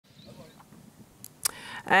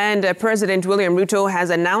And President William Ruto has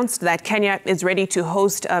announced that Kenya is ready to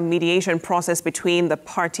host a mediation process between the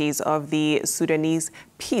parties of the Sudanese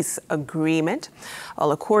peace agreement.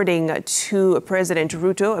 Well, according to President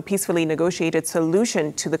Ruto, a peacefully negotiated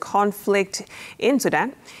solution to the conflict in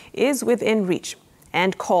Sudan is within reach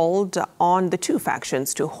and called on the two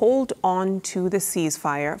factions to hold on to the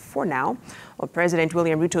ceasefire for now. Well, President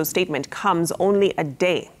William Ruto's statement comes only a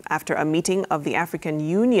day after a meeting of the African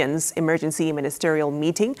Union's emergency ministerial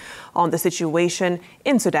meeting on the situation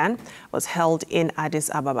in Sudan was held in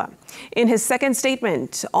Addis Ababa. In his second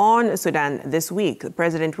statement on Sudan this week,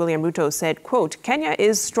 President William Ruto said, quote, "Kenya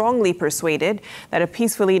is strongly persuaded that a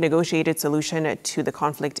peacefully negotiated solution to the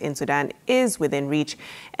conflict in Sudan is within reach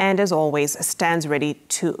and, as always, stands ready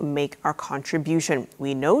to make our contribution.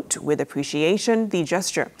 We note with appreciation the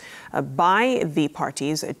gesture by the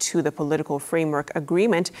parties to the political framework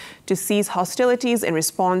agreement to cease hostilities in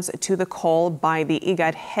response to the call by the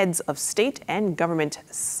IGAD heads of state and government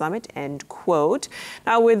summit," end quote.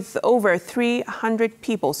 Now, with over 300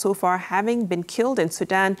 people so far having been killed in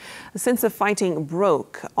Sudan since the fighting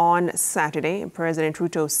broke on Saturday, President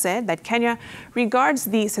Ruto said that Kenya regards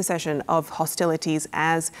the cessation of hostilities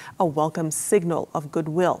as a welcome signal of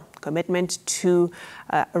goodwill, commitment to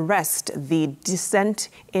arrest the descent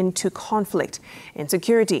into conflict,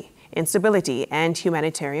 insecurity, instability, and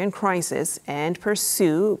humanitarian crisis, and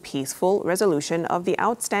pursue peaceful resolution of the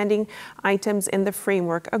outstanding items in the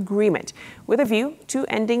framework agreement with a view to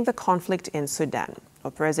ending the conflict in Sudan.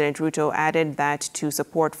 Well, President Ruto added that to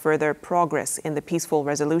support further progress in the peaceful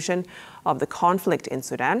resolution of the conflict in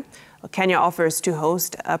Sudan, Kenya offers to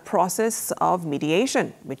host a process of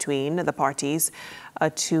mediation between the parties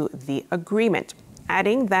to the agreement,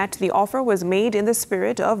 adding that the offer was made in the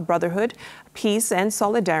spirit of brotherhood, peace, and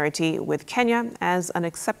solidarity with Kenya as an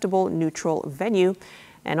acceptable neutral venue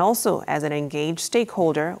and also as an engaged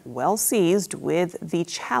stakeholder well seized with the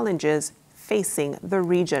challenges facing the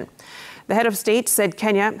region. The head of state said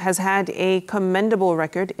Kenya has had a commendable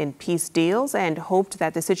record in peace deals and hoped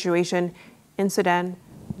that the situation in Sudan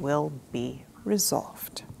will be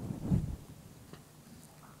resolved.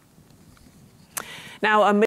 Now,